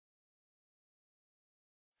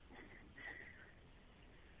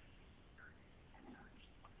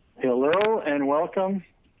Hello and welcome.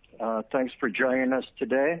 Thanks for joining us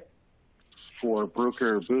today for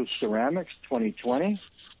Bruker Booth Ceramics 2020.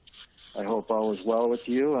 I hope all is well with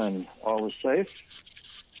you and all is safe.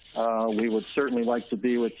 We would certainly like to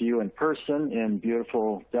be with you in person in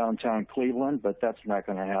beautiful downtown Cleveland, but that's not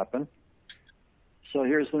going to happen. So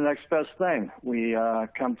here's the next best thing. We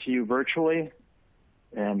come to you virtually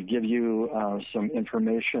and give you some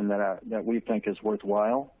information that we think is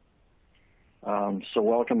worthwhile. So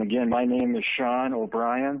welcome again. My name is Sean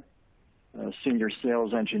O'Brien, Senior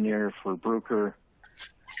Sales Engineer for Bruker.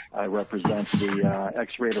 I represent the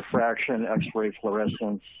X-ray diffraction, X-ray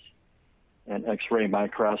fluorescence, and X-ray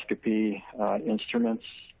microscopy instruments.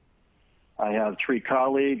 I have three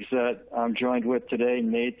colleagues that I'm joined with today,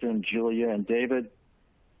 Nathan, Julia, and David.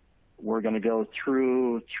 We're going to go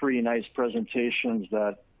through three nice presentations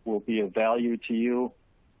that will be of value to you.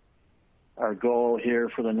 Our goal here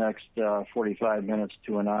for the next 45 minutes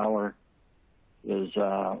to an hour is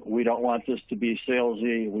we don't want this to be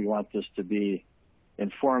salesy. We want this to be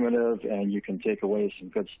informative, and you can take away some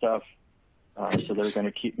good stuff. So they're going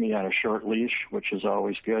to keep me on a short leash, which is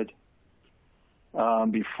always good.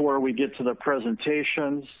 Before we get to the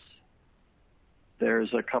presentations,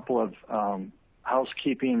 there's a couple of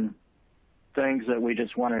housekeeping things that we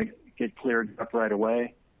just want to get cleared up right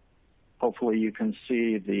away. Hopefully you can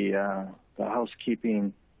see the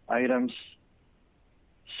housekeeping items.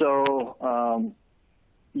 So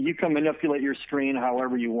you can manipulate your screen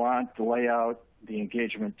however you want. The layout, the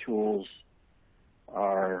engagement tools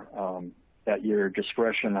are at your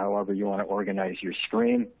discretion, however you want to organize your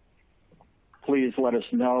screen. Please let us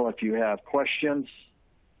know if you have questions.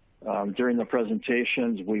 During the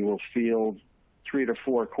presentations, we will field 3 to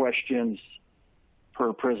 4 questions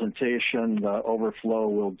per presentation. The overflow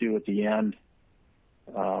we'll do at the end.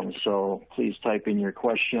 So please type in your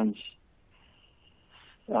questions.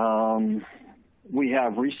 We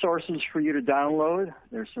have resources for you to download.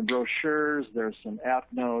 There's some brochures, there's some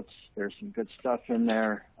app notes, there's some good stuff in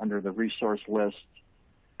there under the resource list.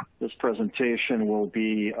 This presentation will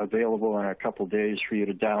be available in a couple days for you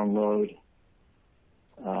to download.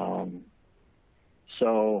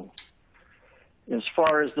 So as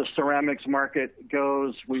far as the ceramics market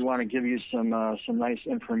goes, we want to give you some nice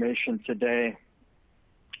information today.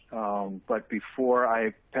 But before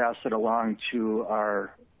I pass it along to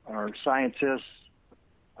our scientists,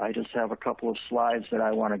 I just have a couple of slides that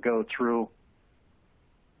I want to go through.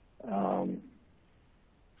 So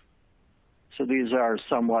these are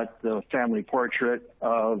somewhat the family portrait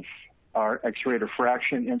of our X-ray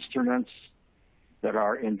diffraction instruments that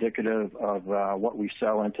are indicative of what we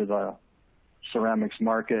sell into the ceramics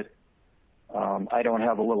market. I don't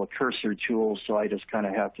have a little cursor tool, so I just kind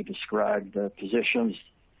of have to describe the positions.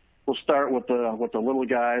 We'll start with the little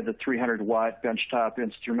guy, the 300-watt benchtop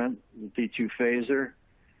instrument, the D2 phaser.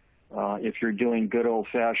 If you're doing good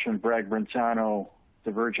old-fashioned Bragg-Brentano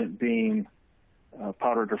divergent beam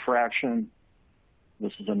powder diffraction,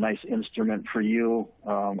 this is a nice instrument for you.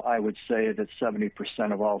 I would say that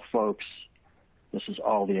 70% of all folks, this is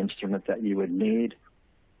all the instrument that you would need.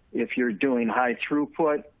 If you're doing high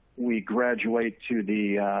throughput, we graduate to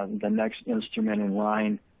the next instrument in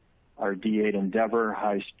line, our D8 Endeavor,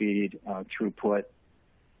 high-speed throughput,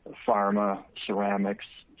 pharma, ceramics,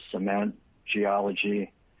 cement,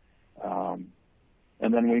 geology. And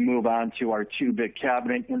then we move on to our 2 big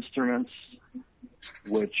cabinet instruments,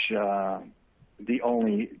 which the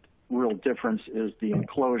only real difference is the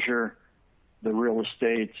enclosure, the real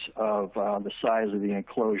estate of the size of the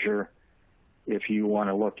enclosure. If you want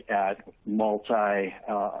to look at multi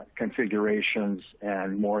configurations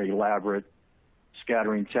and more elaborate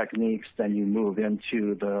scattering techniques, then you move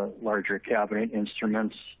into the larger cabinet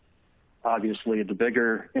instruments. Obviously, the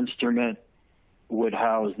bigger instrument would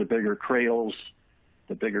house the bigger cradles,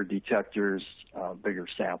 the bigger detectors, bigger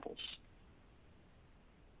samples.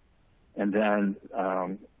 And then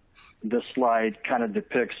this slide kind of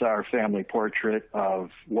depicts our family portrait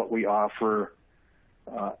of what we offer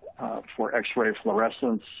for X-ray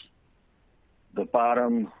fluorescence. The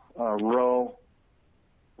bottom row,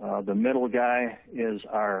 the middle guy is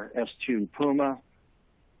our S2 Puma,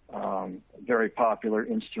 very popular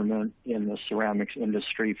instrument in the ceramics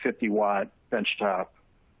industry, 50-watt benchtop.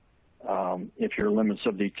 If your limits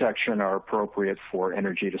of detection are appropriate for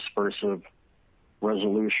energy dispersive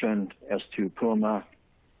resolution, S2 Puma,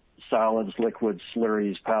 solids, liquids,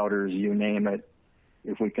 slurries, powders, you name it.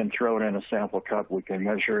 If we can throw it in a sample cup, we can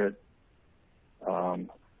measure it.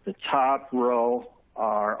 The top row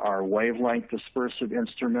are our wavelength dispersive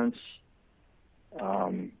instruments.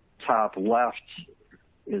 Top left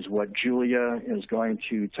is what Julia is going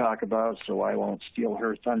to talk about, so I won't steal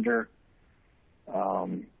her thunder.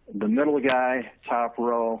 The middle guy, top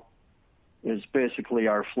row, is basically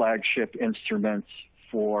our flagship instrument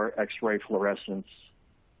for X-ray fluorescence.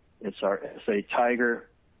 It's our SA Tiger.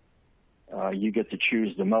 You get to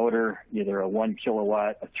choose the motor, either a 1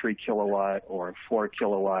 kilowatt, a 3 kilowatt, or a 4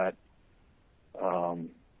 kilowatt.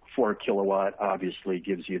 4 kilowatt obviously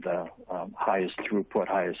gives you the highest throughput,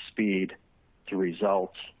 highest speed to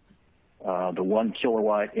results. The 1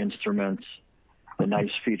 kilowatt instruments, the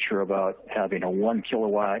nice feature about having a 1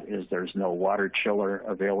 kilowatt is there's no water chiller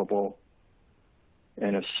available.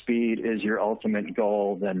 And if speed is your ultimate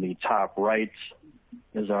goal, then the top right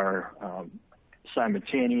is our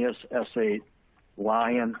simultaneous S8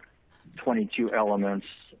 Lion, 22 elements,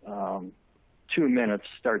 2 minutes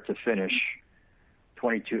start to finish,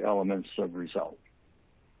 22 elements of result.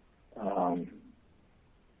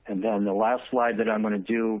 And then the last slide that I'm going to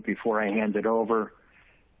do before I hand it over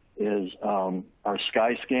is our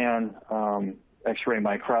SkyScan X-ray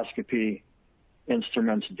microscopy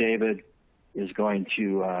instruments. David is going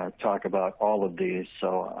to talk about all of these.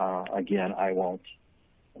 So again, I won't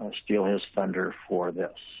steal his thunder for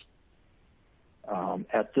this.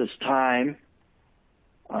 At this time,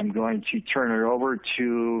 I'm going to turn it over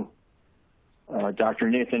to Dr.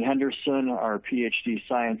 Nathan Henderson, our PhD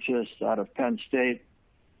scientist out of Penn State,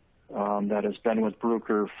 that has been with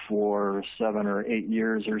Bruker for 7 or 8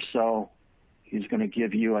 years or so. He's going to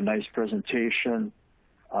give you a nice presentation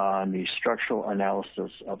on the structural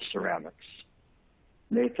analysis of ceramics.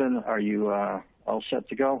 Nathan, are you all set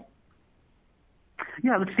to go?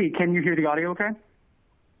 Yeah, let's see. Can you hear the audio okay?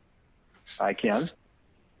 I can.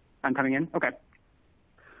 I'm coming in? Okay.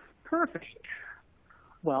 Perfect.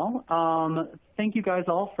 Well, thank you guys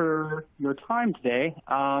all for your time today.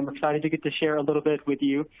 I'm excited to get to share a little bit with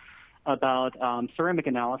you about ceramic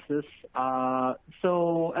analysis.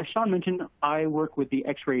 So as Sean mentioned, I work with the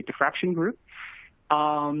X-ray diffraction group. So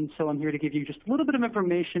I'm here to give you just a little bit of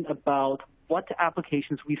information about what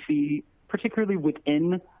applications we see, particularly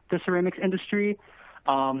within the ceramics industry.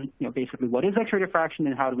 Basically what is X-ray diffraction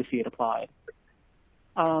and how do we see it applied?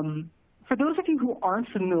 For those of you who aren't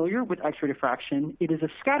familiar with X-ray diffraction, it is a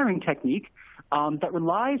scattering technique that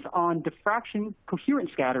relies on diffraction, coherent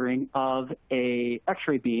scattering of a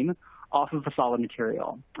X-ray beam off of a solid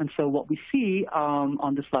material. And so what we see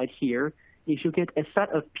on the slide here is you'll get a set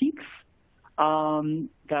of peaks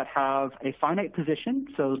that have a finite position.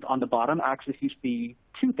 So on the bottom axis, you see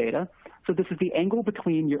 2 theta. So this is the angle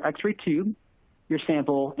between your X-ray tube, your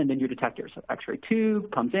sample, and then your detector. So X-ray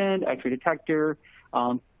tube comes in, X-ray detector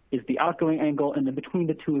is the outgoing angle, and then between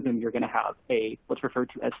the two of them, you're going to have what's referred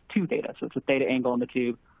to as 2 theta. So it's a theta angle on the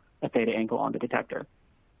tube, a theta angle on the detector.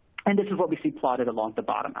 And this is what we see plotted along the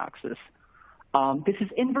bottom axis. This is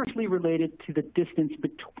inversely related to the distance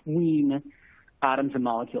between atoms and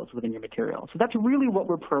molecules within your material. So that's really what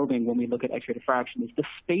we're probing when we look at X-ray diffraction, is the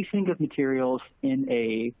spacing of materials in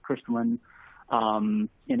a crystalline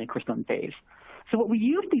phase. So what we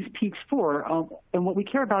use these peaks for, and what we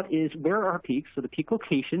care about is where are our peaks, so the peak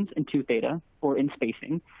locations in 2 theta, or in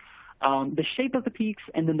spacing, the shape of the peaks,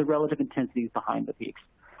 and then the relative intensities behind the peaks.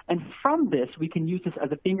 And from this, we can use this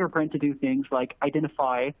as a fingerprint to do things like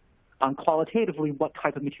identify qualitatively what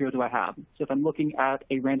type of material do I have. So if I'm looking at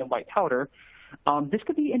a random white powder, this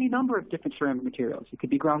could be any number of different ceramic materials. It could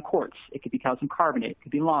be ground quartz, it could be calcium carbonate, it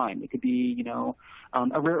could be lime, it could be,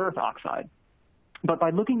 a rare earth oxide. But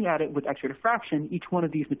by looking at it with X-ray diffraction, each one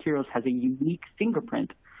of these materials has a unique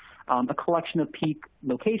fingerprint, a collection of peak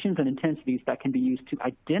locations and intensities that can be used to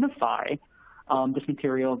identify this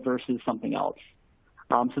material versus something else.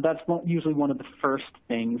 So that's usually one of the first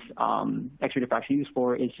things X-ray diffraction is used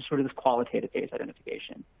for, is just sort of this qualitative phase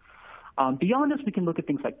identification. Beyond this, we can look at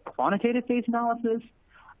things like quantitative phase analysis.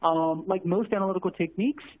 Like most analytical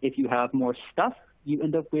techniques, if you have more stuff, you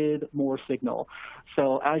end up with more signal.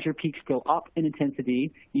 So as your peaks go up in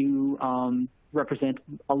intensity, you represent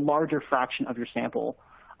a larger fraction of your sample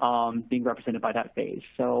being represented by that phase.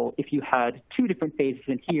 So if you had 2 different phases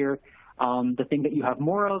in here, the thing that you have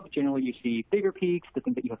more of, generally you see bigger peaks. The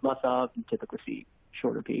thing that you have less of, you typically see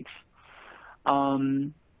shorter peaks.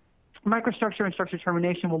 Microstructure and structure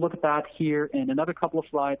determination, we'll look at that here in another couple of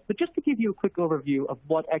slides. But just to give you a quick overview of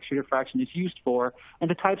what X-ray diffraction is used for and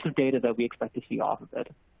the types of data that we expect to see off of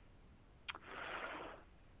it.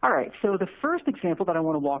 All right, so the first example that I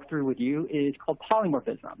want to walk through with you is called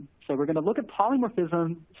polymorphism. So we're going to look at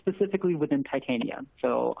polymorphism specifically within titanium.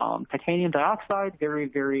 So titanium dioxide, very,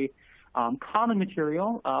 very common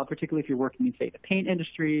material, particularly if you're working in, say, the paint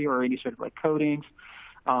industry or any sort of like coatings.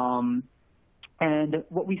 And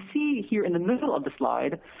what we see here in the middle of the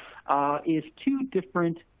slide is two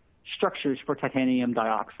different structures for titanium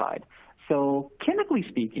dioxide. So chemically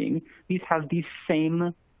speaking, these have the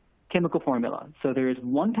same chemical formula. So there is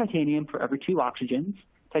one titanium for every two oxygens.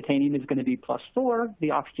 Titanium is going to be +4.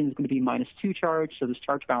 The oxygen is going to be -2 charge, so this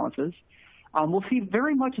charge balances. We'll see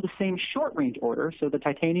very much the same short-range order. So the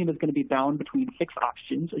titanium is going to be bound between 6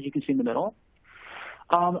 oxygens, as you can see in the middle.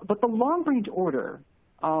 But the long-range order,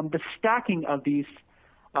 the stacking of these,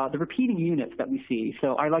 the repeating units that we see.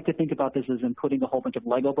 So I like to think about this as in putting a whole bunch of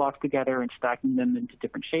Lego blocks together and stacking them into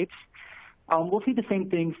different shapes. We'll see the same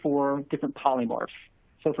thing for different polymorphs.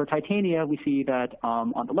 So for titania, we see that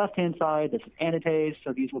on the left-hand side, this is anatase.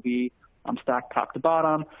 So these will be stacked top to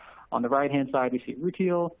bottom. On the right-hand side, we see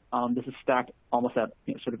rutile. This is stacked almost at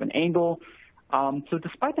sort of an angle. So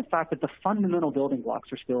despite the fact that the fundamental building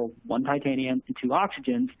blocks are still one titanium and 2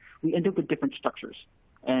 oxygens, we end up with different structures.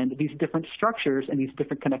 And these different structures and these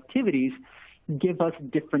different connectivities give us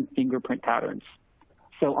different fingerprint patterns.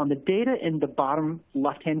 So on the data in the bottom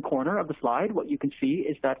left-hand corner of the slide, what you can see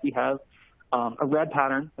is that we have a red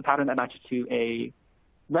pattern, a pattern that matches to a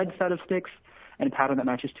red set of sticks, and a pattern that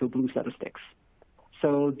matches to a blue set of sticks.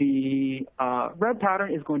 So the red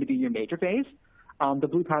pattern is going to be your major phase. The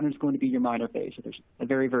blue pattern is going to be your minor phase. So there's a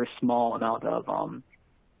very, very small amount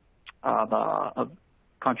of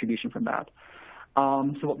contribution from that.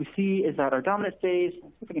 So what we see is that our dominant phase,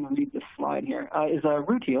 let's see if I can read this slide here, is a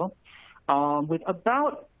rutile with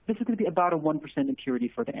about, this is going to be about a 1% impurity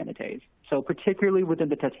for the anatase. So particularly within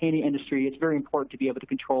the titania industry, it's very important to be able to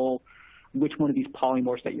control which one of these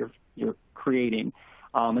polymorphs that you're creating.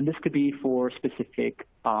 And this could be for specific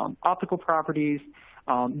optical properties.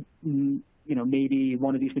 Maybe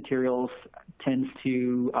one of these materials tends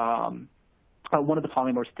to, one of the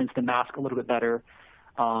polymorphs tends to mask a little bit better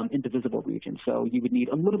in the visible region. So you would need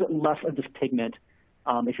a little bit less of this pigment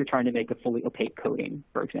if you're trying to make a fully opaque coating,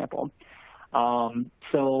 for example.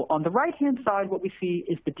 So on the right-hand side, what we see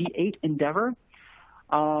is the D8 Endeavor.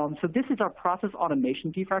 So this is our process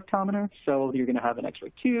automation diffractometer. So you're going to have an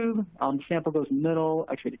X-ray tube. The sample goes in the middle,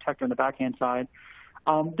 X-ray detector on the backhand side.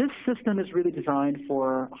 This system is really designed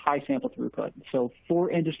for high sample throughput. So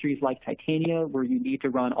for industries like titania, where you need to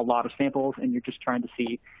run a lot of samples and you're just trying to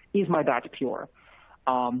see, is my batch pure?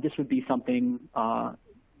 This would be something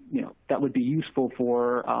that would be useful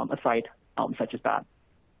for a site such as that.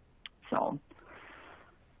 So,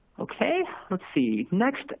 okay, let's see.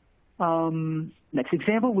 Next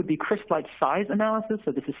example would be crystallite size analysis.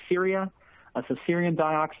 So this is ceria, so cerium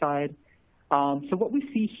dioxide. So what we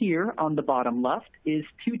see here on the bottom left is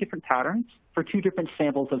 2 different patterns for 2 different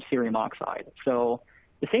samples of cerium oxide. So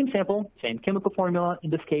the same sample, same chemical formula, in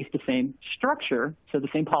this case the same structure, so the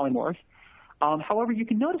same polymorph. However, you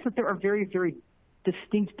can notice that there are very, very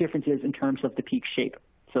distinct differences in terms of the peak shape.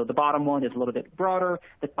 So the bottom one is a little bit broader,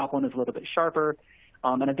 the top one is a little bit sharper,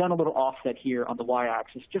 and I've done a little offset here on the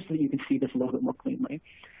y-axis just so that you can see this a little bit more cleanly.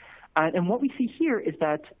 And what we see here is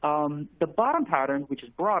that the bottom pattern, which is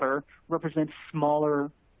broader, represents smaller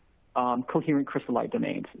coherent crystallite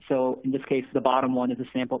domains. So in this case, the bottom one is a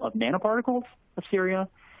sample of nanoparticles of ceria.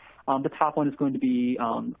 The top one is going to be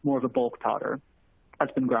more of a bulk powder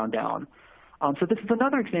that's been ground down. So this is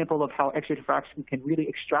another example of how X-ray diffraction can really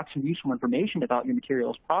extract some useful information about your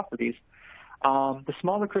material's properties. The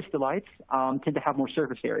smaller crystallites tend to have more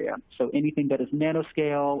surface area. So anything that is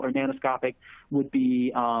nanoscale or nanoscopic would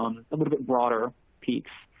be a little bit broader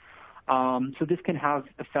peaks. So this can have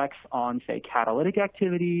effects on, say, catalytic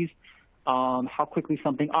activities, how quickly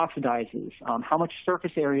something oxidizes, how much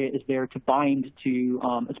surface area is there to bind to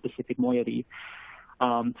a specific moiety.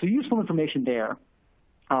 So useful information there.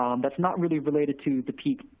 That's not really related to the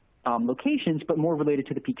peak locations, but more related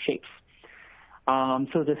to the peak shapes.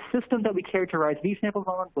 So the system that we characterized these samples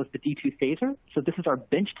on was the D2 phaser. So this is our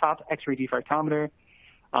benchtop X-ray diffractometer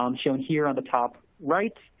shown here on the top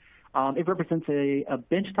right. It represents a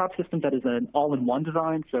benchtop system that is an all-in-one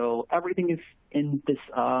design. So everything is in this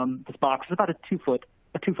box. It's about a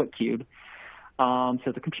 2-foot cube.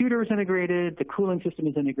 So the computer is integrated, the cooling system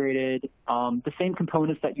is integrated, the same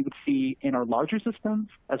components that you would see in our larger systems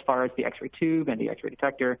as far as the X-ray tube and the X-ray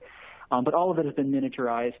detector, but all of it has been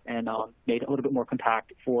miniaturized and made a little bit more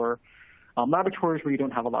compact for laboratories where you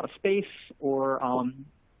don't have a lot of space or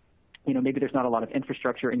maybe there's not a lot of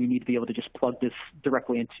infrastructure and you need to be able to just plug this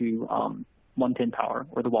directly into 110 power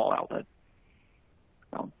or the wall outlet.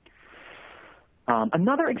 So,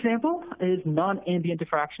 another example is non-ambient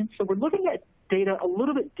diffraction. So we're looking at data a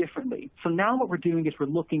little bit differently. So now what we're doing is we're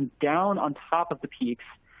looking down on top of the peaks,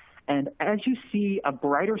 and as you see a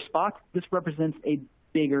brighter spot, this represents a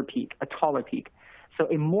bigger peak, a taller peak. So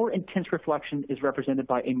a more intense reflection is represented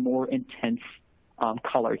by a more intense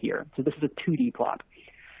color here. So this is a 2D plot.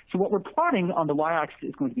 So what we're plotting on the y-axis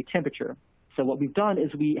is going to be temperature. So what we've done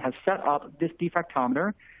is we have set up this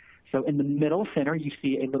diffractometer. So in the middle center, you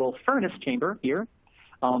see a little furnace chamber here,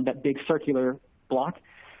 that big circular block.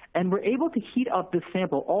 And we're able to heat up this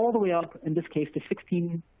sample all the way up, in this case, to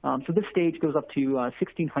 16. So this stage goes up to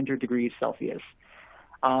 1600 degrees Celsius.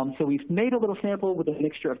 So we've made a little sample with a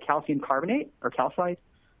mixture of calcium carbonate, or calcite,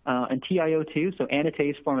 and TiO2, so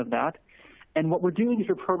anatase form of that. And what we're doing is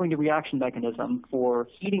we're probing the reaction mechanism for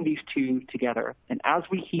heating these two together. And as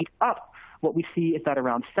we heat up, what we see is that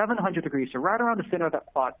around 700 degrees, so right around the center of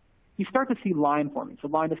that plot, you start to see lime forming. So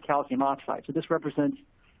lime is calcium oxide. So this represents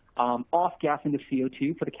off-gassing of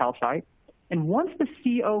CO2 for the calcite. And once the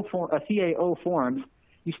CaO forms,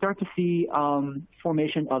 you start to see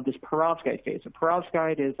formation of this perovskite phase. So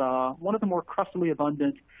perovskite is one of the more crustally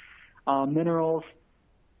abundant minerals.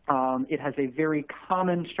 It has a very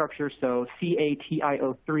common structure, so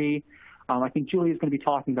CaTiO3. I think Julie is going to be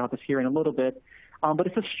talking about this here in a little bit. But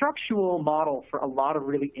it's a structural model for a lot of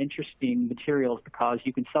really interesting materials because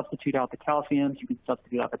you can substitute out the calciums, you can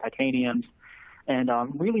substitute out the titaniums, and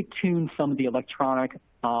really tune some of the electronic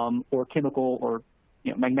or chemical or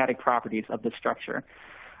magnetic properties of this structure.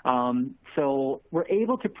 So we're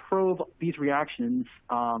able to probe these reactions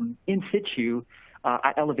in situ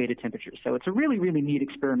at elevated temperatures. So it's a really, really neat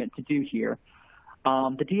experiment to do here.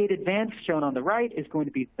 The D8 Advance shown on the right is going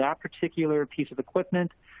to be that particular piece of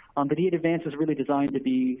equipment. The D8 Advance is really designed to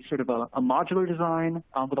be sort of a modular design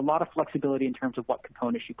with a lot of flexibility in terms of what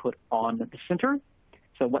components you put on the center.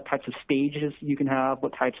 So what types of stages you can have,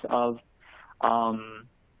 what types of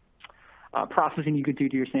processing you could do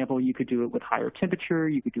to your sample. You could do it with higher temperature.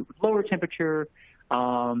 You could do it with lower temperature.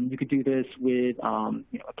 You could do this with a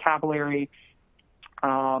capillary.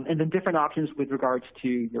 And then different options with regards to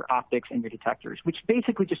your optics and your detectors, which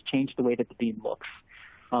basically just change the way that the beam looks.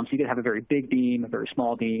 So you could have a very big beam, a very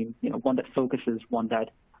small beam, one that focuses, one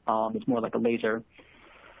that is more like a laser.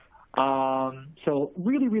 So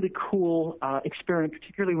really, really cool experiment,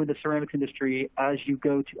 particularly with the ceramics industry. As you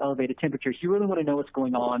go to elevated temperatures, you really want to know what's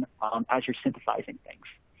going on as you're synthesizing things.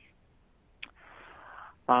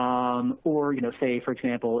 Or, say, for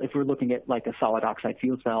example, if we're looking at like a solid oxide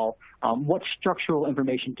fuel cell, what structural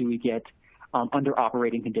information do we get under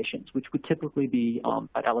operating conditions, which would typically be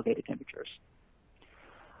at elevated temperatures.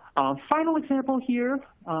 Final example here,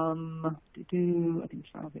 I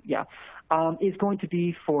think it's is going to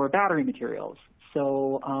be for battery materials.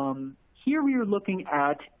 So here we are looking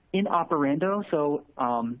at in operando, so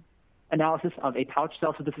analysis of a pouch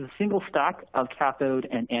cell. So this is a single stack of cathode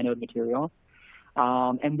and anode material.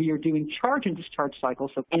 And we are doing charge and discharge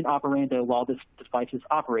cycles, so in operando while this device is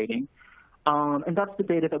operating. And that's the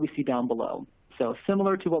data that we see down below. So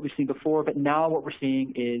similar to what we've seen before, but now what we're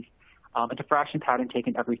seeing is a diffraction pattern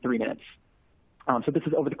taken every 3 minutes. So this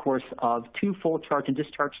is over the course of 2 full charge and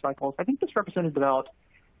discharge cycles. I think this represented about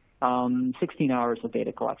 16 hours of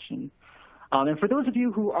data collection. And for those of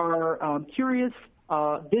you who are curious,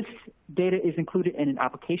 this data is included in an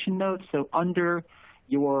application note. So under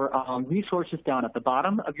your resources down at the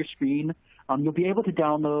bottom of your screen, you'll be able to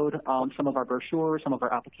download some of our brochures, some of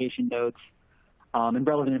our application notes, and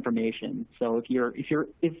relevant information. So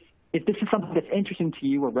if this is something that's interesting to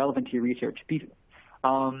you or relevant to your research, be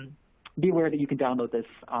aware that you can download this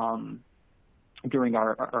during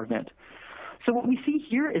our event. So what we see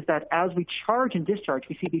here is that as we charge and discharge,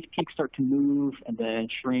 we see these peaks start to move and then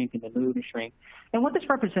shrink and then move and shrink. And what this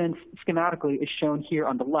represents schematically is shown here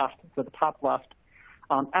on the left, so the top left.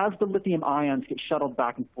 As the lithium ions get shuttled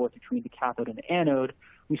back and forth between the cathode and the anode,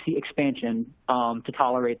 we see expansion to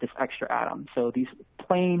tolerate this extra atom. So these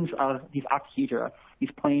planes of these octahedra,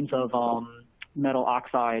 these planes of metal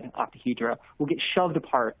oxide octahedra will get shoved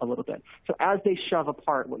apart a little bit. So as they shove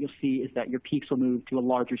apart, what you'll see is that your peaks will move to a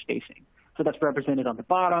larger spacing. So that's represented on the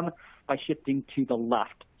bottom by shifting to the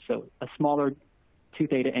left. So a smaller 2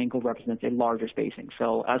 theta angle represents a larger spacing.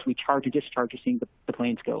 So as we charge and discharge, you're seeing the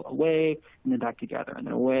planes go away and then back together and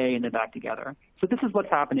then away and then back together. So this is what's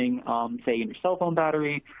happening, say, in your cell phone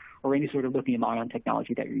battery or any sort of lithium-ion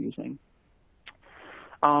technology that you're using.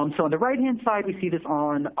 So on the right-hand side, we see this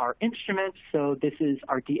on our instrument. So this is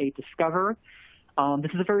our D8 Discover.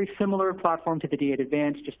 This is a very similar platform to the D8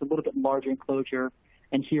 Advance, just a little bit larger enclosure.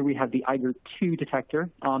 And here we have the Eiger-2 detector.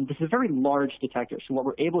 This is a very large detector. So what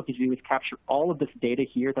we're able to do is capture all of this data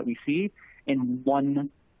here that we see in one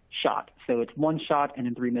shot. So it's one shot, and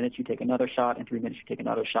in 3 minutes you take another shot, and 3 minutes you take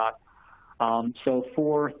another shot. So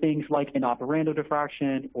for things like in operando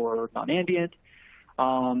diffraction or non-ambient,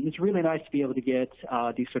 it's really nice to be able to get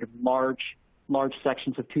these sort of large large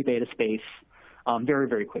sections of 2 theta space very,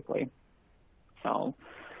 very quickly. So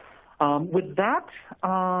with that,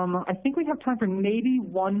 I think we have time for maybe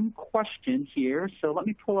one question here. So let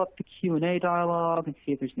me pull up the Q&A dialogue and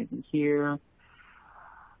see if there's anything here.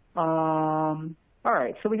 All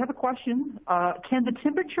right, so we have a question. Can the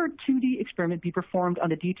temperature 2D experiment be performed on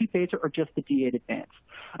the D2 phaser or just the D8 advanced?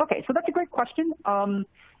 Okay, so that's a great question.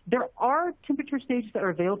 There are temperature stages that are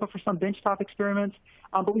available for some benchtop experiments,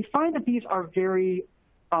 but we find that these are very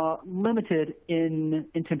limited in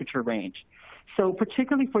temperature range. So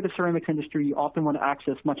particularly for the ceramics industry, you often want to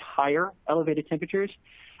access much higher elevated temperatures.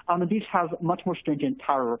 And these have much more stringent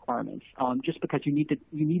power requirements, just because you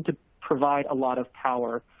need to provide a lot of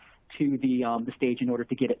power to the stage in order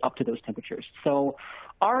to get it up to those temperatures. So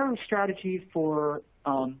our strategy for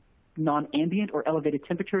non-ambient or elevated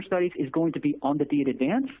temperature studies is going to be on the D8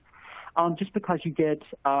 advanced, just because you get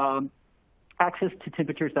access to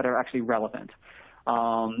temperatures that are actually relevant.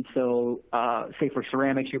 So say for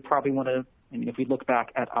ceramics, you probably want to, if we look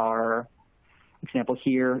back at our example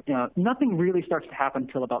here, nothing really starts to happen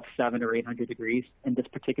until about 700 or 800 degrees in this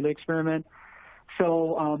particular experiment.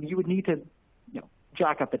 So you would need to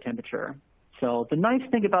jack up the temperature. So the nice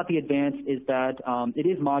thing about the advanced is that it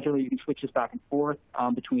is modular. You can switch this back and forth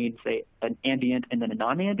between, say, an ambient and then a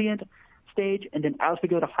non-ambient stage. And then as we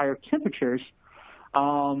go to higher temperatures,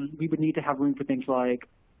 we would need to have room for things like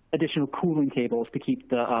additional cooling cables to keep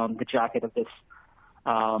the jacket of this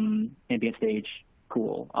ambient stage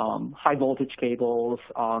cool. High voltage cables.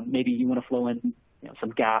 Maybe you want to flow in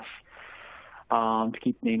some gas to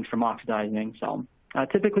keep things from oxidizing. So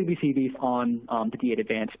typically we see these on the D8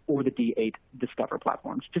 Advanced or the D8 Discover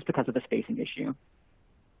platforms, just because of the spacing issue.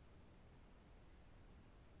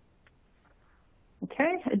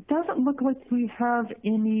 Okay, it doesn't look like we have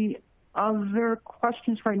any other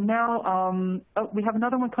questions right now. We have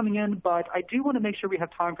another one coming in, but I do want to make sure we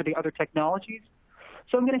have time for the other technologies.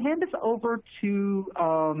 So I'm going to hand this over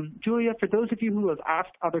to Julia. For those of you who have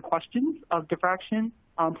asked other questions of diffraction,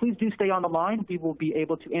 please do stay on the line. We will be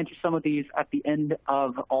able to answer some of these at the end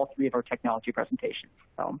of all three of our technology presentations.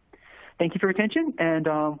 So thank you for your attention.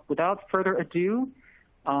 And without further ado,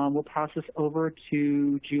 we'll pass this over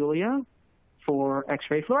to Julia for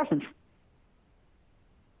X-ray fluorescence.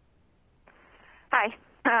 Hi.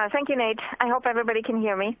 Thank you, Nate. I hope everybody can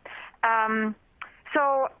hear me.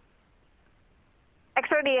 So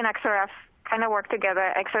XRD and XRF kind of work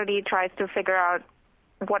together. XRD tries to figure out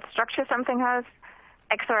what structure something has.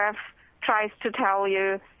 XRF tries to tell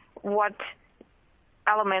you what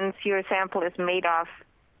elements your sample is made of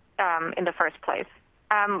in the first place.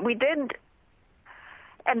 We did,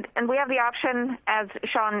 and we have the option, as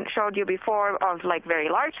Sean showed you before, of like very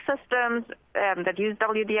large systems that use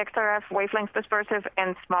WDXRF, wavelength dispersive,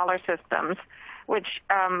 and smaller systems, which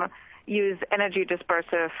use energy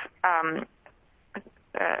dispersive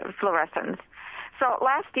fluorescence. So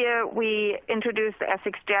last year we introduced the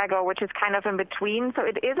S6 Jago, which is kind of in between. So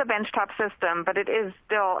it is a benchtop system, but it is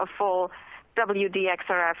still a full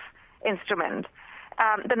WDXRF instrument.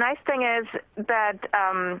 The nice thing is that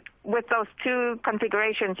with those two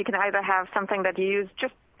configurations, you can either have something that you use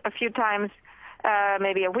just a few times,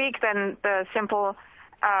 maybe a week, then the simple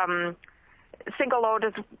single load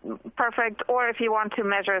is perfect, or if you want to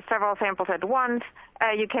measure several samples at once,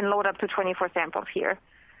 you can load up to 24 samples here.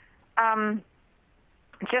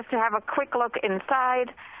 Just to have a quick look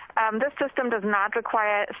inside, this system does not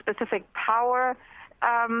require specific power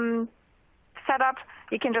setup.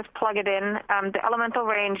 You can just plug it in. The elemental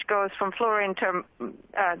range goes from fluorine to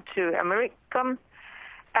americium.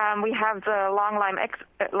 We have the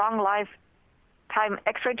long lifetime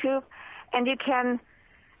X-ray tube, and you can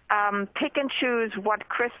pick and choose what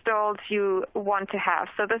crystals you want to have.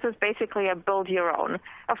 So this is basically a build your own.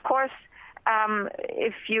 Of course,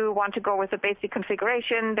 if you want to go with a basic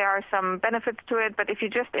configuration, there are some benefits to it, but if you're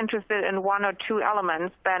just interested in one or two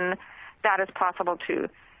elements, then that is possible too.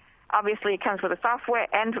 Obviously, it comes with the software,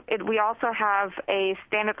 and we also have a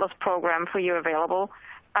standardless program for you available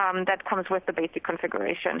that comes with the basic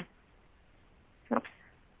configuration. Oops.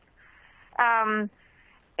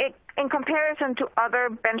 In comparison to other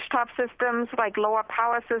benchtop systems like lower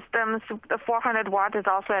power systems, the 400 watt is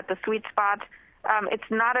also at the sweet spot. It's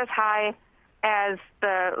not as high as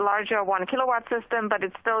the larger 1 kilowatt system, but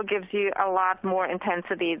it still gives you a lot more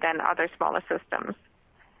intensity than other smaller systems.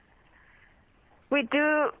 We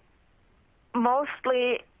do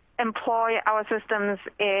mostly employ our systems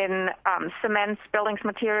in cements, buildings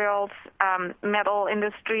materials, metal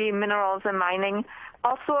industry, minerals and mining.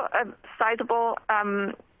 Also a sizable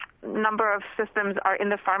number of systems are in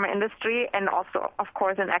the pharma industry and also, of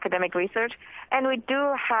course, in academic research. And we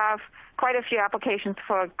do have quite a few applications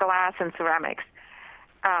for glass and ceramics,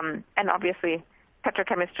 and obviously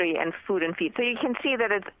petrochemistry and food and feed. So you can see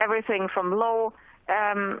that it's everything from low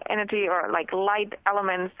energy or like light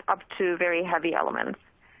elements up to very heavy elements.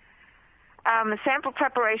 Sample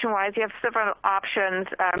preparation-wise, you have several options.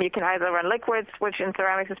 You can either run liquids, which in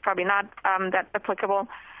ceramics is probably not that applicable,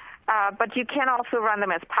 but you can also run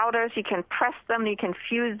them as powders. You can press them. You can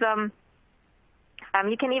fuse them.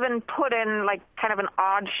 You can even put in like kind of an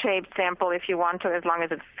odd-shaped sample if you want to, as long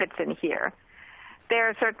as it fits in here. There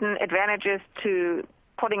are certain advantages to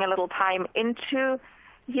putting a little time into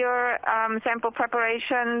your sample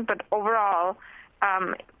preparation, but overall,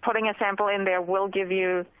 putting a sample in there will give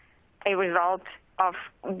you a result of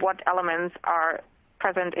what elements are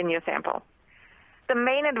present in your sample. The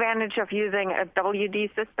main advantage of using a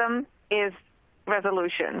WD system is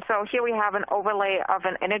resolution. So here we have an overlay of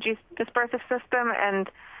an energy dispersive system and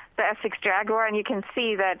the S6 Jaguar, and you can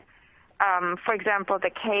see that, for example, the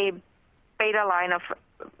K beta line of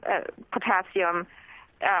potassium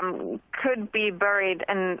could be buried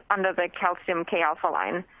under the calcium K alpha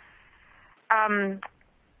line.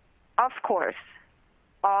 Of course,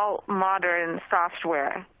 all modern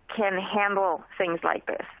software can handle things like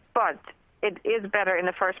this, but it is better in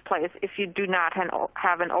the first place if you do not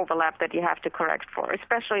have an overlap that you have to correct for,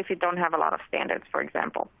 especially if you don't have a lot of standards, for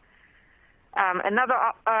example. Another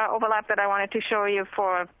overlap that I wanted to show you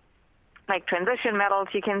for like transition metals,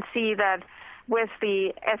 you can see that with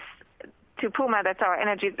the S2 Puma, that's our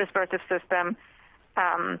energy dispersive system,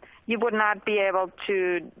 you would not be able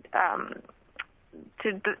to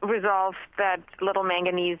resolve that little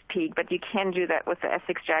manganese peak, but you can do that with the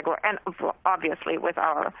S6 Jaguar and obviously with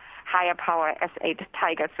our higher power S8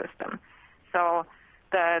 Tiger system. So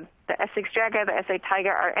the S6 Jaguar, the S8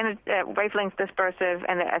 Tiger are wavelength dispersive,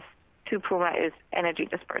 and the S2 Puma is energy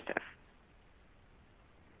dispersive.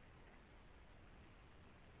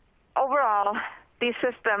 Overall, these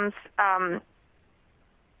systems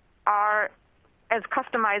are as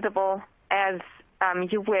customizable as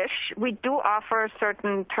you wish. We do offer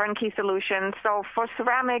certain turnkey solutions. So for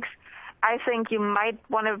ceramics, I think you might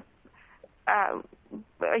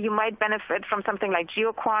benefit from something like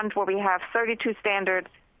GeoQuant, where we have 32 standards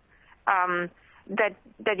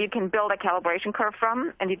that you can build a calibration curve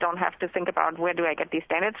from, and you don't have to think about where do I get these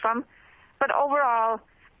standards from. But overall,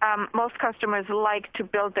 most customers like to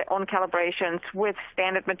build their own calibrations with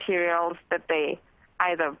standard materials that they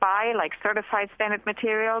either buy, like certified standard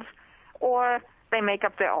materials, or they make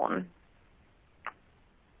up their own.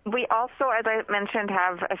 We also, as I mentioned,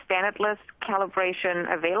 have a standardless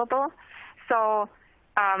calibration available. So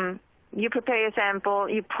you prepare your sample,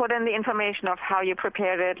 you put in the information of how you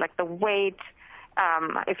prepared it, like the weight,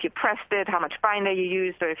 if you pressed it, how much binder you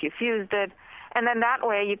used, or if you fused it. And then that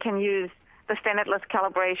way you can use the standardless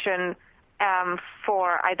calibration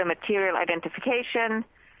for either material identification.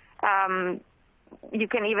 You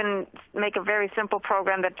can even make a very simple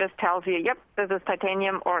program that just tells you, yep, this is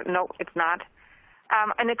titanium, or no, it's not.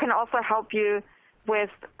 And it can also help you with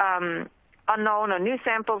unknown or new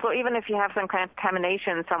samples, or even if you have some kind of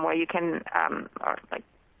contamination somewhere, you can, or like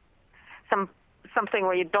something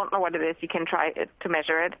where you don't know what it is, you can try it to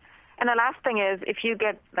measure it. And the last thing is, if you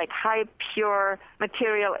get like high pure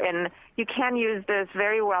material in, you can use this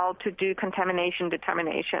very well to do contamination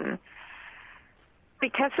determination.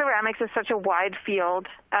 Because ceramics is such a wide field,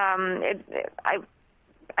 I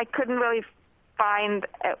couldn't really find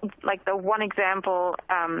like the one example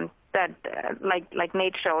that like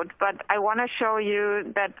Nate showed, but I want to show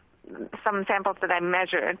you that some samples that I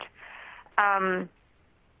measured.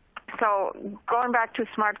 So going back to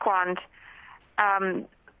SmartQuant,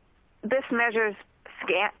 this measures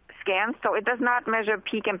scans, so it does not measure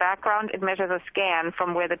peak and background. It measures a scan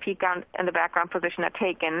from where the peak and the background position are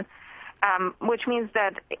taken, which means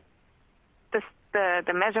that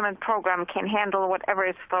the measurement program can handle whatever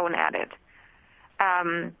is thrown at it.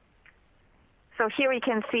 So here we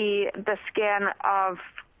can see the scan of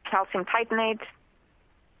calcium titanate,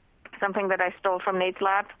 something that I stole from Nate's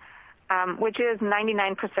lab, which is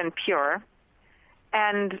 99% pure.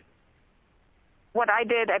 And what I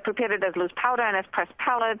did, I prepared it as loose powder and as pressed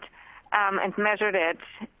pellet, and measured it,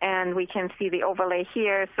 and we can see the overlay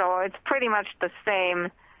here. So it's pretty much the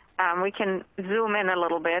same. We can zoom in a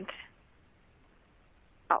little bit.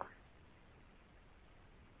 Oh,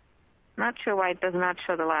 not sure why it does not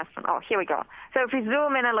show the last one. Oh, here we go. So if we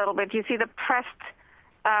zoom in a little bit, you see the pressed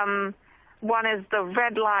one is the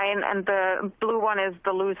red line, and the blue one is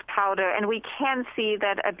the loose powder. And we can see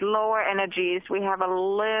that at lower energies, we have a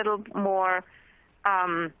little more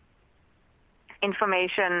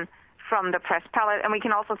information from the pressed pellet, and we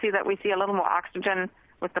can also see that we see a little more oxygen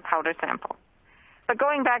with the powder sample. But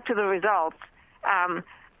going back to the results,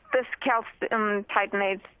 this calcium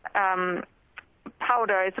titanate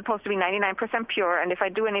powder is supposed to be 99% pure, and if I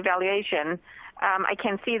do an evaluation, I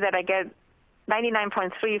can see that I get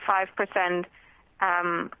 99.35%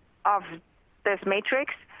 of this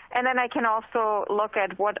matrix, and then I can also look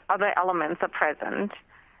at what other elements are present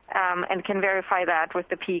and can verify that with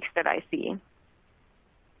the peaks that I see.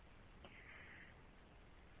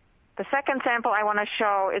 The second sample I want to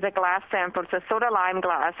show is a glass sample. It's a soda lime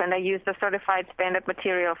glass, and I used the certified standard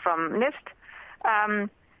material from NIST.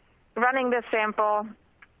 Running this sample,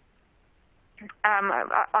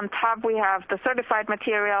 on top we have the certified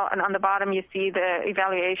material, and on the bottom you see the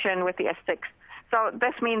evaluation with the S6. So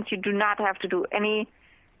this means you do not have to do any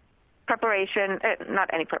preparation,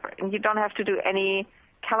 you don't have to do any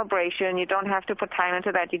calibration, you don't have to put time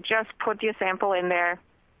into that. You just put your sample in there,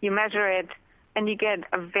 you measure it, and you get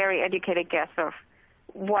a very educated guess of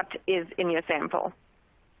what is in your sample.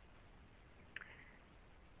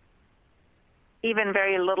 Even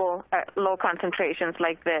very little low concentrations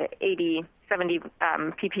like the 80, 70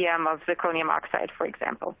 ppm of zirconium oxide, for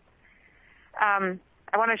example. I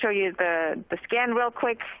want to show you the scan real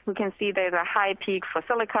quick. We can see there's a high peak for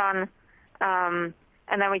silicon, and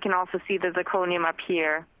then we can also see the zirconium up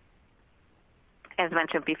here, as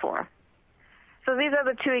mentioned before. So these are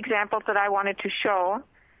the two examples that I wanted to show.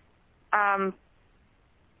 Ask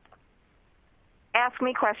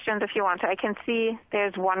me questions if you want to. I can see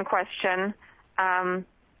there's one question that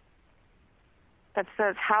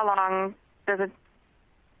says, how long does it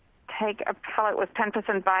take a pellet with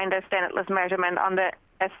 10% binder standardless measurement on the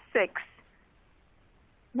S6,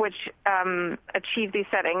 which achieve these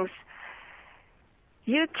settings?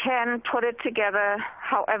 You can put it together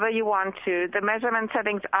however you want to. The measurement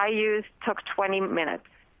settings I used took 20 minutes.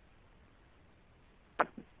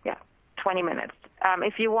 Yeah, 20 minutes.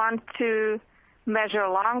 If you want to measure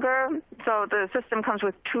longer, so the system comes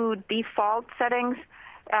with two default settings.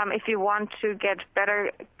 If you want to get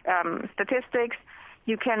better statistics,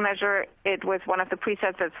 you can measure it with one of the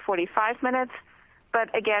presets that's 45 minutes. But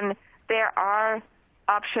again, there are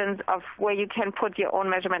options of where you can put your own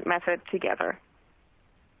measurement method together.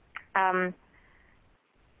 At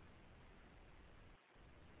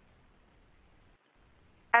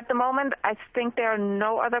the moment, I think there are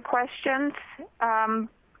no other questions.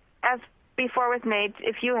 As before with Nate,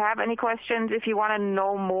 if you have any questions, if you want to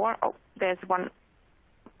know more, there's one.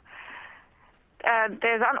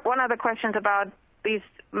 There's one other question about these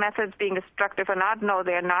methods being destructive or not. No,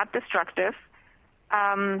 they're not destructive.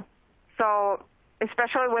 So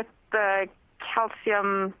especially with the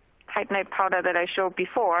calcium titanate powder that I showed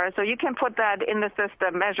before, so you can put that in the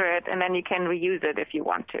system, measure it, and then you can reuse it if you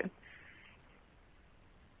want to.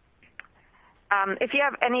 If you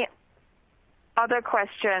have any other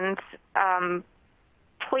questions,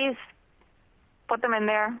 please put them in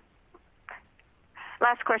there.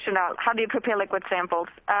 Last question out. How do you prepare liquid samples?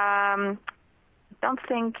 Don't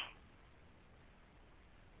think.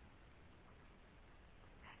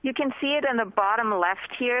 You can see it in the bottom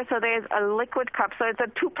left here. So there's a liquid cup. So it's a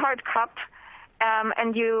two-part cup,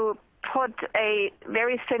 and you put a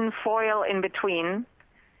very thin foil in between.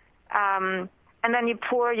 And then you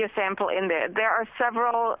pour your sample in there. There are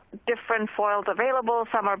several different foils available.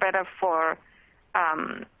 Some are better for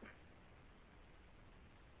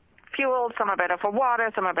fuel, some are better for water,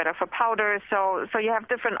 some are better for powder. So you have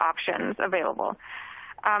different options available.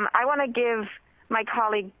 I want to give my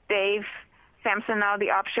colleague Dave Sampson now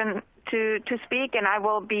the option to speak, and I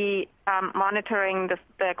will be monitoring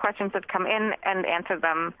the questions that come in and answer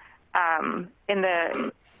them in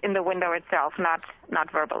the window itself,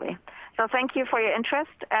 not verbally. So thank you for your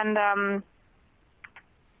interest, and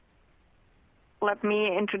let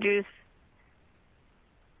me introduce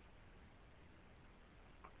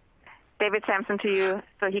David Sampson to you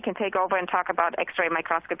so he can take over and talk about X-ray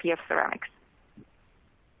microscopy of ceramics.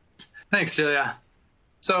 Thanks, Julia.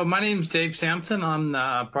 So my name is Dave Sampson. I'm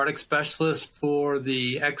the product specialist for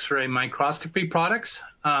the X-ray microscopy products.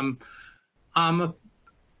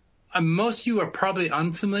 Most of you are probably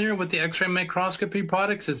unfamiliar with the X-ray microscopy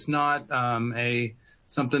products. It's not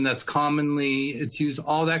something that's it's used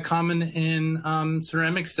all that common in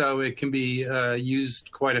ceramics, so it can be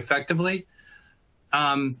used quite effectively.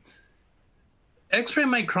 X-ray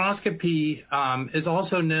microscopy is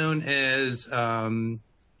also known as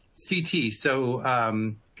CT,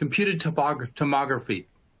 so computed tomography.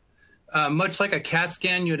 Much like a CAT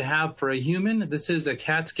scan you'd have for a human, this is a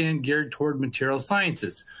CAT scan geared toward material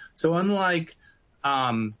sciences. So unlike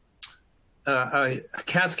a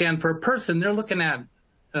CAT scan for a person, they're looking at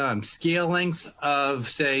scale lengths of,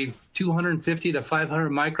 say, 250 to 500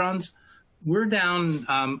 microns. We're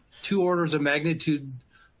down 2 orders of magnitude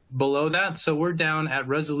below that. So we're down at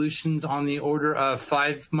resolutions on the order of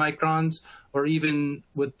 5 microns, or even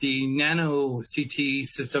with the nano CT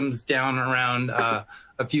systems down around a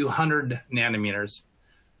few hundred nanometers.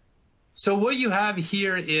 So what you have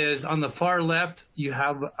here is, on the far left, you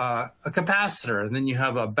have a capacitor, and then you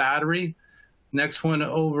have a battery. Next one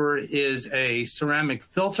over is a ceramic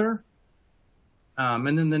filter.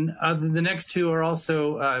 And then the next two are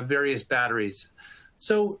also various batteries.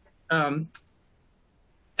 So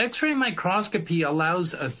X-ray microscopy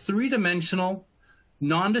allows a 3-dimensional,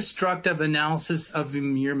 non-destructive analysis of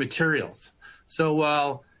your materials. So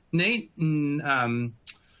while Nate and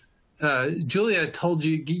Julia told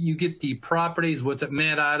you you get the properties, what's it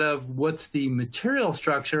made out of, what's the material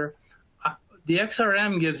structure, the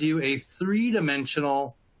XRM gives you a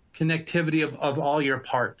 3-dimensional connectivity of all your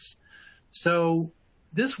parts. So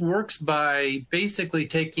this works by basically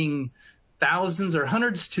taking thousands or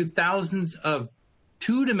hundreds to thousands of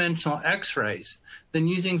 2-dimensional X-rays, then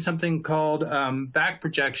using something called back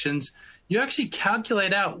projections, you actually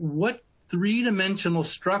calculate out what 3-dimensional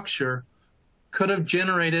structure could have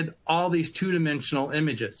generated all these 2-dimensional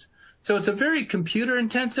images. So it's a very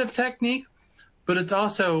computer-intensive technique, but it's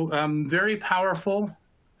also very powerful.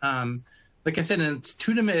 Like I said,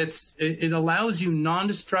 it allows you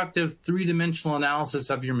non-destructive 3-dimensional analysis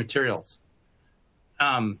of your materials.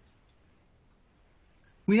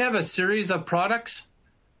 We have a series of products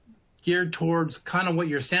geared towards kind of what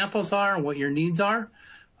your samples are and what your needs are.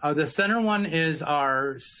 The center one is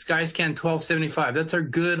our SkyScan 1275. That's our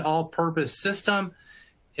good all-purpose system.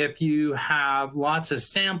 If you have lots of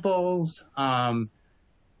samples,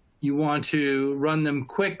 you want to run them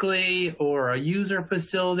quickly, or a user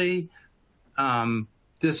facility,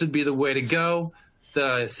 this would be the way to go.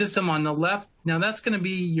 The system on the left, now that's going to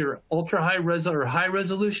be your ultra-high or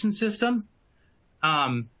high-resolution system.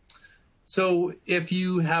 So if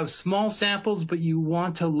you have small samples, but you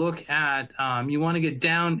want to look at, you want to get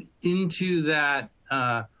down into that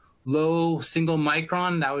low single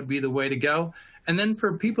micron, that would be the way to go. And then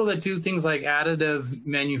for people that do things like additive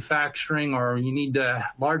manufacturing, or you need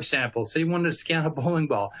large samples, say you wanted to scan a bowling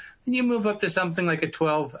ball, then you move up to something like a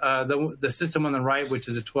 12, the system on the right, which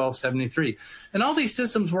is a 1273. And all these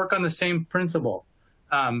systems work on the same principle.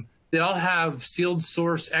 They all have sealed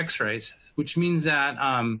source X-rays, which means that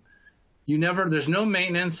there's no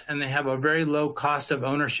maintenance, and they have a very low cost of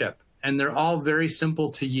ownership, and they're all very simple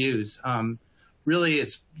to use. Really,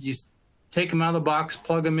 you take them out of the box,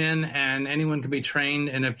 plug them in, and anyone can be trained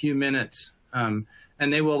in a few minutes, and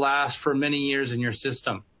they will last for many years in your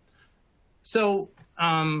system. So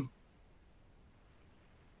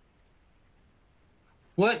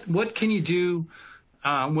what can you do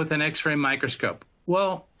with an X-ray microscope?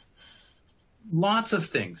 Well, lots of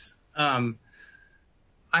things.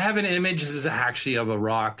 I have an image, this is actually of a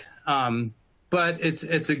rock, but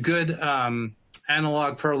it's a good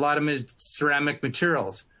analog for a lot of ceramic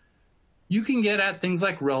materials. You can get at things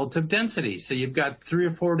like relative density. So you've got 3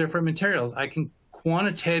 or 4 different materials. I can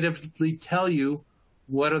quantitatively tell you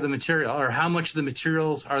what are the material, or how much of the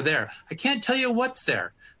materials are there. I can't tell you what's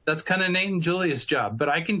there. That's kind of Nate and Julia's job. But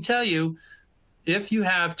I can tell you, if you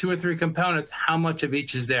have 2 or 3 components, how much of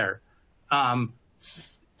each is there.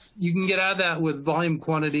 You can get out of that with volume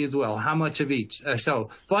quantity as well, how much of each. So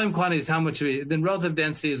volume quantity is how much of each. Then relative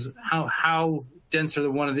density is how dense are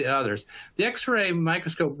the one of the others. The X-ray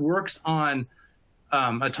microscope works on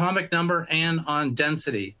atomic number and on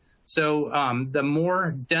density. So the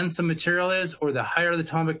more dense a material is, or the higher the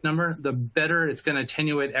atomic number, the better it's going to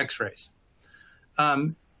attenuate X-rays.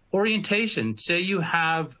 Orientation, say you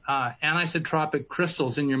have anisotropic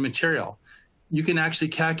crystals in your material. You can actually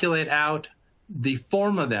calculate out the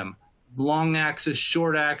form of them, long axis,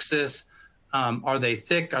 short axis, are they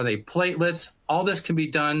thick, are they platelets? All this can be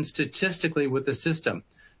done statistically with the system.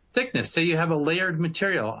 Thickness, say you have a layered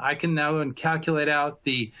material. I can now calculate out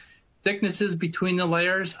the thicknesses between the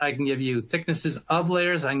layers. I can give you thicknesses of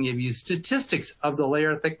layers. I can give you statistics of the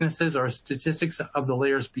layer thicknesses, or statistics of the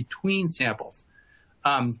layers between samples.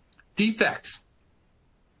 Defects,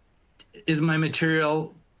 is my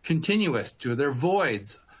material continuous? Do there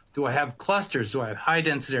voids? Do I have clusters? Do I have high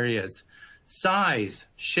density areas? Size,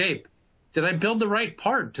 shape. Did I build the right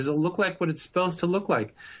part? Does it look like what it's supposed to look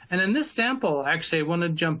like? And in this sample, actually, I want to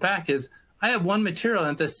jump back, is I have one material,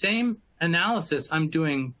 and at the same analysis, I'm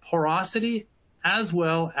doing porosity as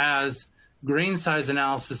well as grain size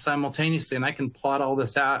analysis simultaneously, and I can plot all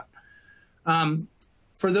this out.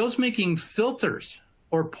 For those making filters,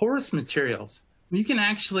 or porous materials. You can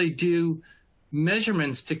actually do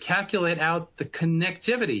measurements to calculate out the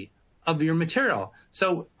connectivity of your material.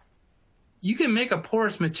 So you can make a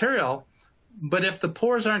porous material, but if the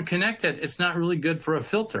pores aren't connected, it's not really good for a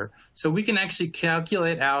filter. So we can actually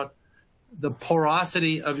calculate out the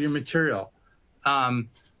porosity of your material. And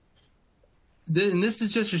this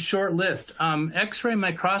is just a short list. X-ray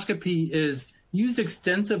microscopy is used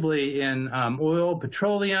extensively in oil,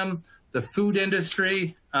 petroleum, the food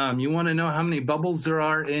industry. You want to know how many bubbles there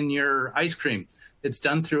are in your ice cream. It's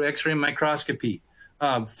done through X-ray microscopy.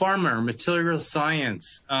 Pharma, material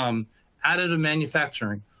science, additive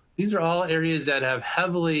manufacturing. These are all areas that have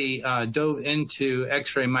heavily dove into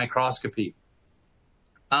X-ray microscopy.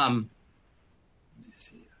 Let's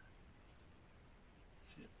see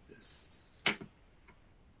if this.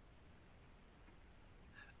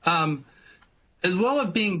 As well as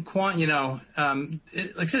being like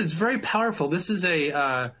I said, it's very powerful. This is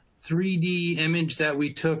a 3D image that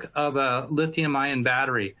we took of a lithium-ion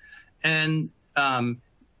battery, and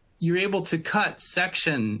you're able to cut,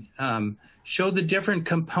 section, show the different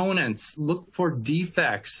components, look for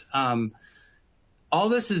defects. All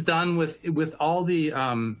this is done with all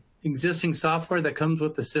the existing software that comes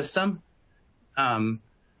with the system. It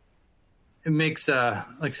makes, like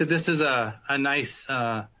I said, this is a nice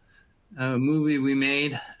movie we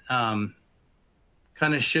made. Kind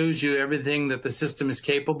of shows you everything that the system is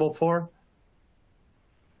capable for.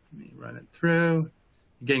 Let me run it through.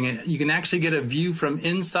 Again, you can actually get a view from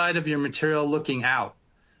inside of your material looking out.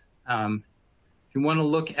 If you want to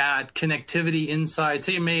look at connectivity inside,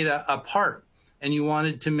 say you made a part and you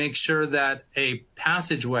wanted to make sure that a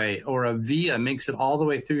passageway or a via makes it all the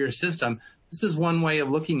way through your system, this is one way of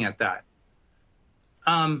looking at that.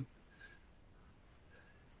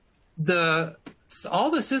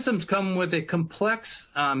 All the systems come with a complex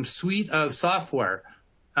suite of software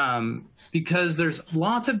because there's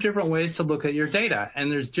lots of different ways to look at your data,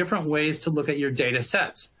 and there's different ways to look at your data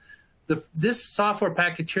sets. This software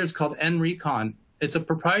package here is called NRecon. It's a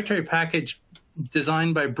proprietary package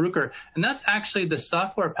designed by Bruker, and that's actually the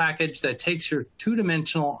software package that takes your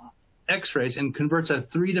two-dimensional X-rays and converts a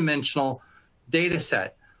three-dimensional data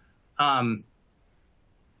set.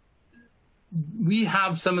 We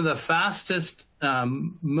have some of the fastest,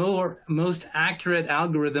 most accurate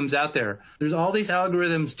algorithms out there. There's all these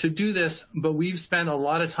algorithms to do this, but we've spent a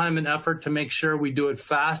lot of time and effort to make sure we do it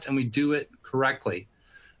fast and we do it correctly.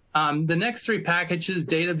 The next three packages,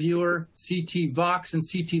 Data Viewer, CT Vox, and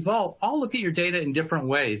CT Vault, all look at your data in different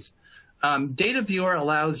ways. Data Viewer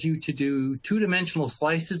allows you to do two-dimensional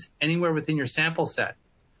slices anywhere within your sample set.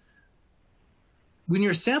 When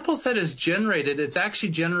your sample set is generated, it's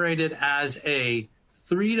actually generated as a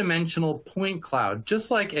three-dimensional point cloud, just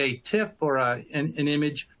like a TIFF or an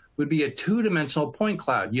image would be a two-dimensional point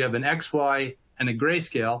cloud. You have an X, Y, and a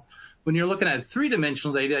grayscale. When you're looking at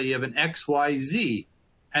three-dimensional data, you have an X, Y, Z,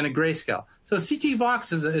 and a grayscale. So CT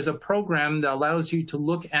Vox is a program that allows you to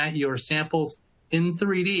look at your samples in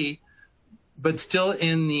 3D, but still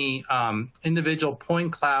in the individual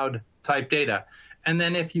point cloud type data. And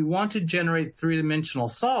then if you want to generate three-dimensional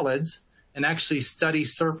solids and actually study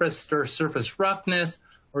surface or surface roughness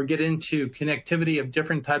or get into connectivity of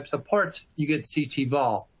different types of parts, you get CT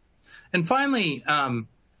Vol. And finally,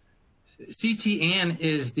 CTAN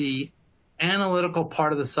is the analytical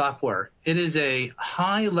part of the software. It is a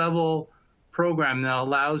high-level program that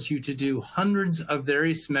allows you to do hundreds of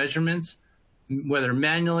various measurements, whether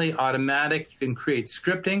manually, automatic. You can create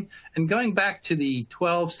scripting. And going back to the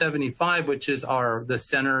 1275, which is the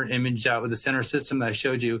center image out with the center system that I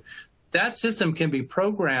showed you, that system can be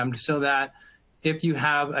programmed so that if you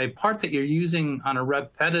have a part that you're using on a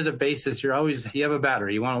repetitive basis, you have a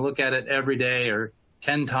battery, you want to look at it every day or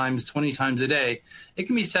 10 times, 20 times a day, it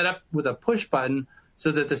can be set up with a push button so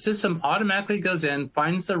that the system automatically goes in,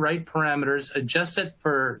 finds the right parameters, adjusts it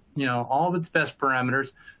for all of its best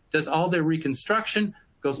parameters, does all the reconstruction,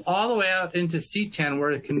 goes all the way out into CTAN, where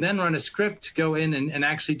it can then run a script to go in and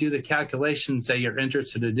actually do the calculations that you're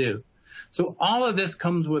interested to do. So all of this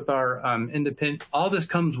comes with our all this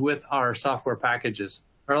comes with our software packages.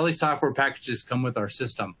 Or all these software packages come with our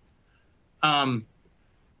system.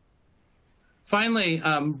 Finally,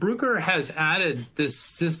 Bruker has added this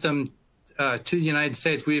system to the United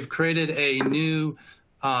States. We've created a new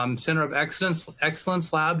Center of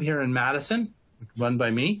Excellence lab here in Madison, run by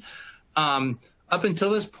me. Up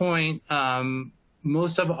until this point,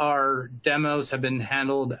 most of our demos have been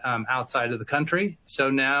handled outside of the country. So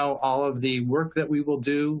now all of the work that we will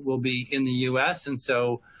do will be in the US. And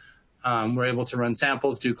so we're able to run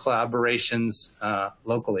samples, do collaborations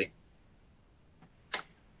locally.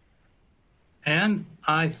 And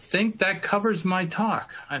I think that covers my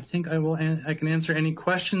talk. I think I can answer any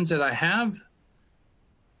questions that I have.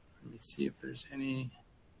 Let me see if there's any.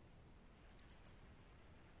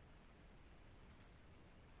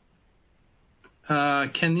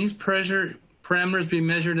 Can these parameters be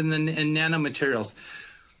measured in nanomaterials?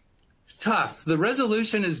 Tough. The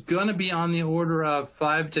resolution is going to be on the order of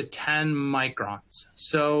 5 to 10 microns.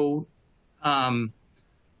 So that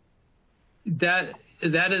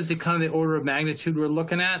is the kind of the order of magnitude we're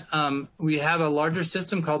looking at. We have a larger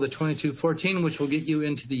system called the 2214, which will get you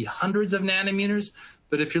into the hundreds of nanometers.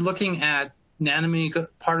 But if you're looking at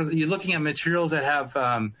you're looking at materials that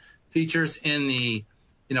have features in the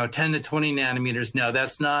 10 to 20 nanometers. No,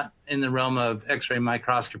 that's not in the realm of X-ray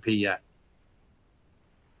microscopy yet.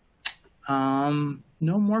 No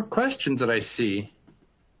more questions that I see.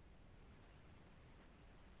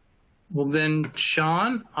 Well then,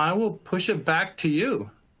 Sean, I will push it back to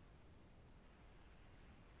you.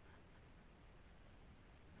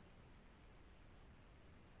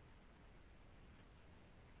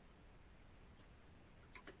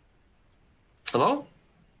 Hello?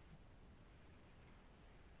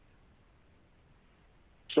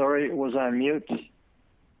 Sorry, was on mute.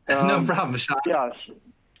 No problem, Sean. Yes.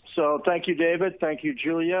 So thank you, David. Thank you,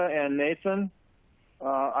 Julia and Nathan.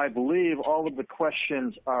 I believe all of the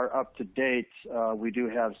questions are up to date. We do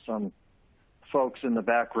have some folks in the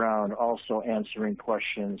background also answering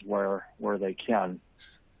questions where they can.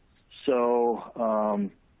 So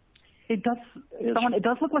it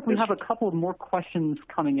does look like we have a couple more questions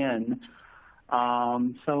coming in.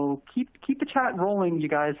 So keep the chat rolling, you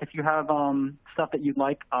guys, if you have stuff that you'd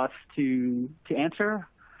like us to answer.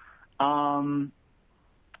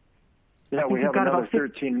 Yeah, we have another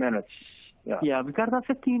 13 minutes. Yeah, we've got about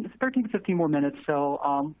 13 to 15 more minutes.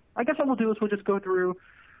 So I guess what we'll do is we'll just go through,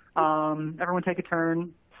 everyone take a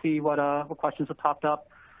turn, see what questions have popped up.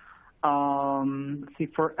 Let's see,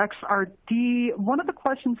 for XRD, one of the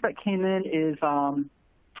questions that came in is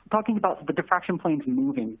talking about the diffraction planes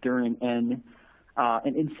moving during an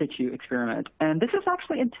in situ experiment. And this is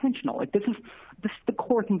actually intentional. Like this is the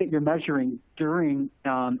core thing that you're measuring during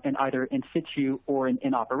an either in situ or an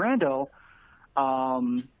in operando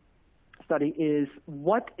study is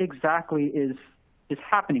what exactly is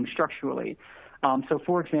happening structurally. So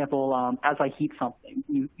for example, as I heat something,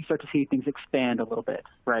 you start to see things expand a little bit,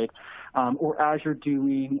 right? Or as you're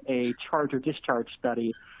doing a charge or discharge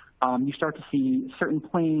study, you start to see certain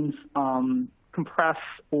planes compress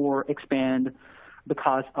or expand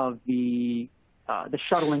because of the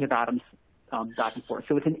shuttling of atoms back and forth.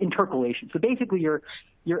 So it's an intercalation. So basically you're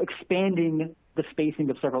expanding the spacing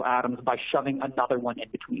of several atoms by shoving another one in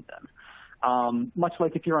between them. Much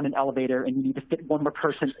like if you're on an elevator and you need to fit one more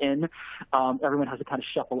person in, everyone has to kind of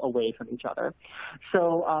shuffle away from each other.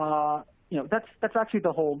 So that's actually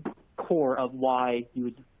the whole core of why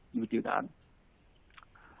you would do that.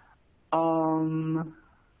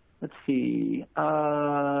 Let's see.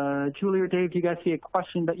 Julie or Dave, do you guys see a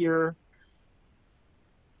question that you're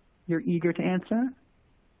eager to answer?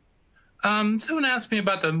 Someone asked me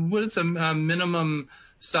about what is the minimum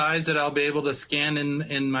size that I'll be able to scan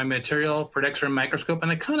in my material for an X-ray microscope,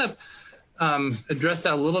 and I kind of addressed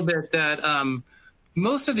that a little bit. That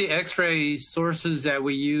most of the X-ray sources that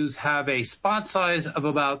we use have a spot size of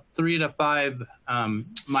about 3 to 5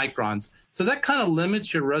 microns, so that kind of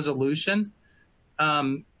limits your resolution.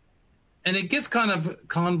 And it gets kind of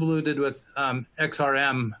convoluted with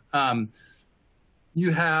XRM.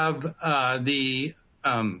 You have the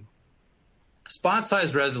spot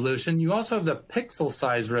size resolution. You also have the pixel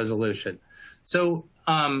size resolution. So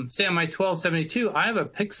say on my 1272, I have a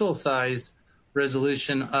pixel size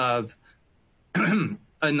resolution of in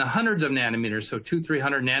the hundreds of nanometers, so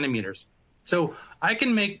 200-300 nanometers. So I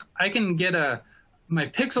can get my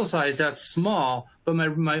pixel size that's small, but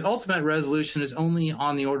my ultimate resolution is only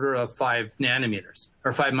on the order of 5 nanometers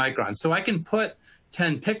or 5 microns. So I can put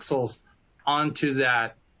 10 pixels onto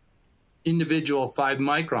that individual 5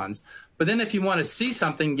 microns. But then if you want to see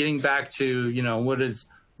something, getting back to,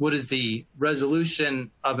 what is the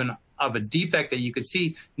resolution of a defect that you could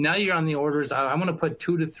see, now you're on the orders, I want to put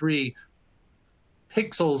 2 to 3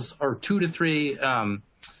 pixels or 2 to 3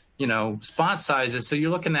 spot sizes. So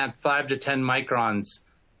you're looking at 5 to 10 microns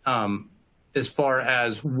as far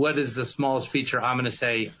as what is the smallest feature I'm going to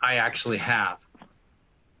say I actually have.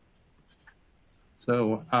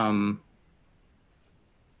 So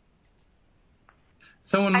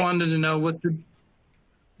someone wanted to know what the...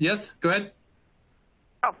 Yes, go ahead.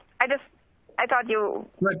 Oh, I thought you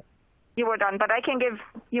were done, but I can give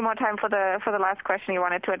you more time for the last question you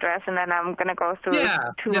wanted to address, and then I'm going to go through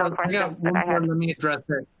two more questions that I had. Let me address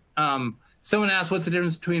it. someone asked what's the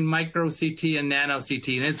difference between micro CT and nano CT,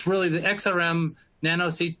 and it's really the XRM,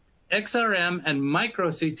 XRM and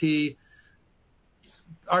micro CT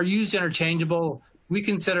are used interchangeable. We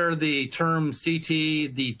consider the term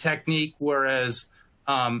CT the technique, whereas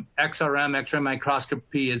XRM, X-ray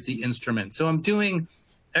microscopy, is the instrument. So I'm doing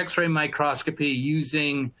X-ray microscopy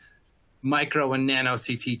using micro and nano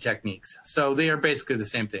CT techniques. So they are basically the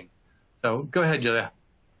same thing. So go ahead, Julia.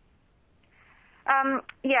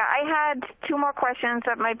 Yeah, I had two more questions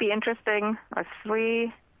that might be interesting, or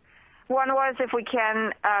three. One was if we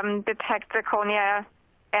can detect zirconia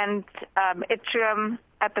and yttrium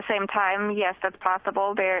at the same time. Yes, that's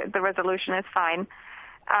possible. The resolution is fine.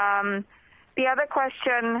 The other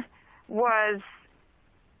question was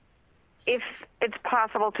if it's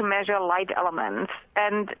possible to measure light elements.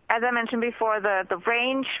 And as I mentioned before, the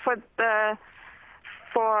range for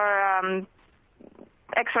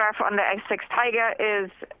XRF on the X6 Tiger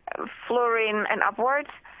is fluorine and upwards.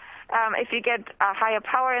 If you get a higher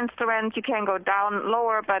power instrument, you can go down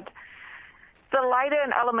lower, but the lighter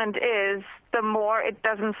an element is, the more it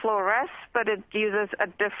doesn't fluoresce, but it uses a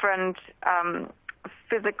different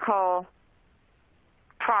physical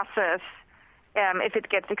process if it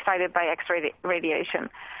gets excited by X-ray radiation.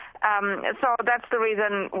 So that's the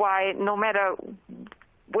reason why no matter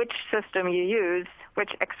which system you use,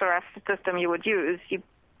 which XRF system you would use, you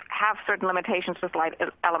have certain limitations with light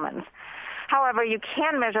elements. However, you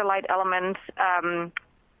can measure light elements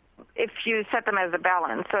if you set them as a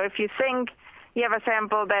balance. So if you think you have a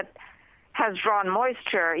sample that has drawn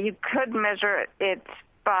moisture, you could measure it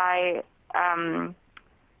by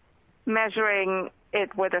measuring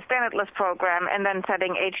it with a standardless program and then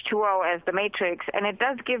setting H2O as the matrix. And it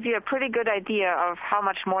does give you a pretty good idea of how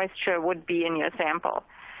much moisture would be in your sample.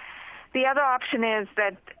 The other option is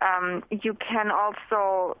that you can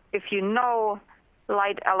also, if you know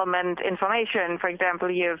light element information, for example,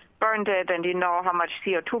 you've burned it and you know how much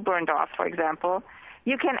CO2 burned off, for example,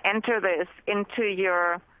 you can enter this into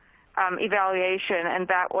your evaluation, and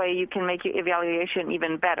that way you can make your evaluation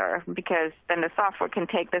even better, because then the software can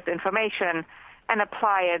take this information and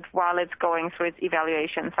apply it while it's going through its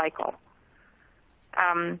evaluation cycle.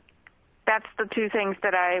 That's the two things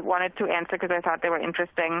that I wanted to answer because I thought they were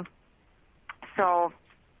interesting. So,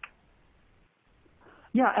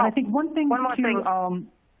 yeah, and I think one more thing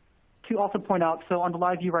to also point out, so on the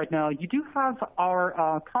live view right now, you do have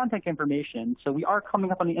our contact information. So we are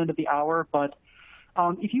coming up on the end of the hour, but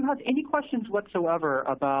if you have any questions whatsoever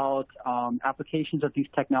about applications of these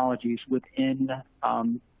technologies within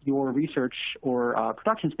your research or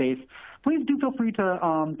production space, please do feel free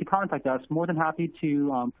to contact us. More than happy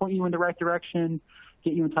to point you in the right direction,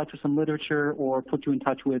 get you in touch with some literature, or put you in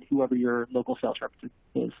touch with whoever your local sales rep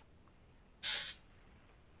is.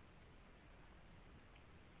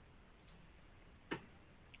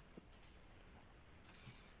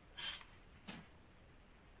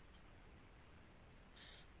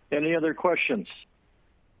 Any other questions?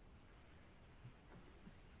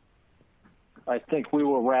 I think we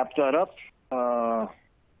will wrap that up.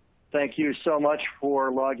 Thank you so much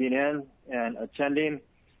for logging in and attending.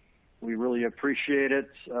 We really appreciate it.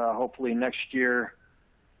 Hopefully next year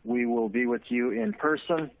we will be with you in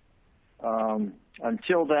person.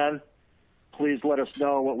 Until then, please let us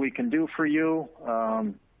know what we can do for you.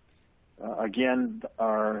 Again,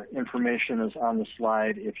 our information is on the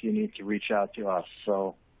slide if you need to reach out to us.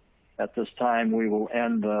 So at this time, we will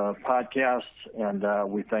end the podcast, and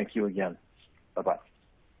we thank you again. Bye-bye.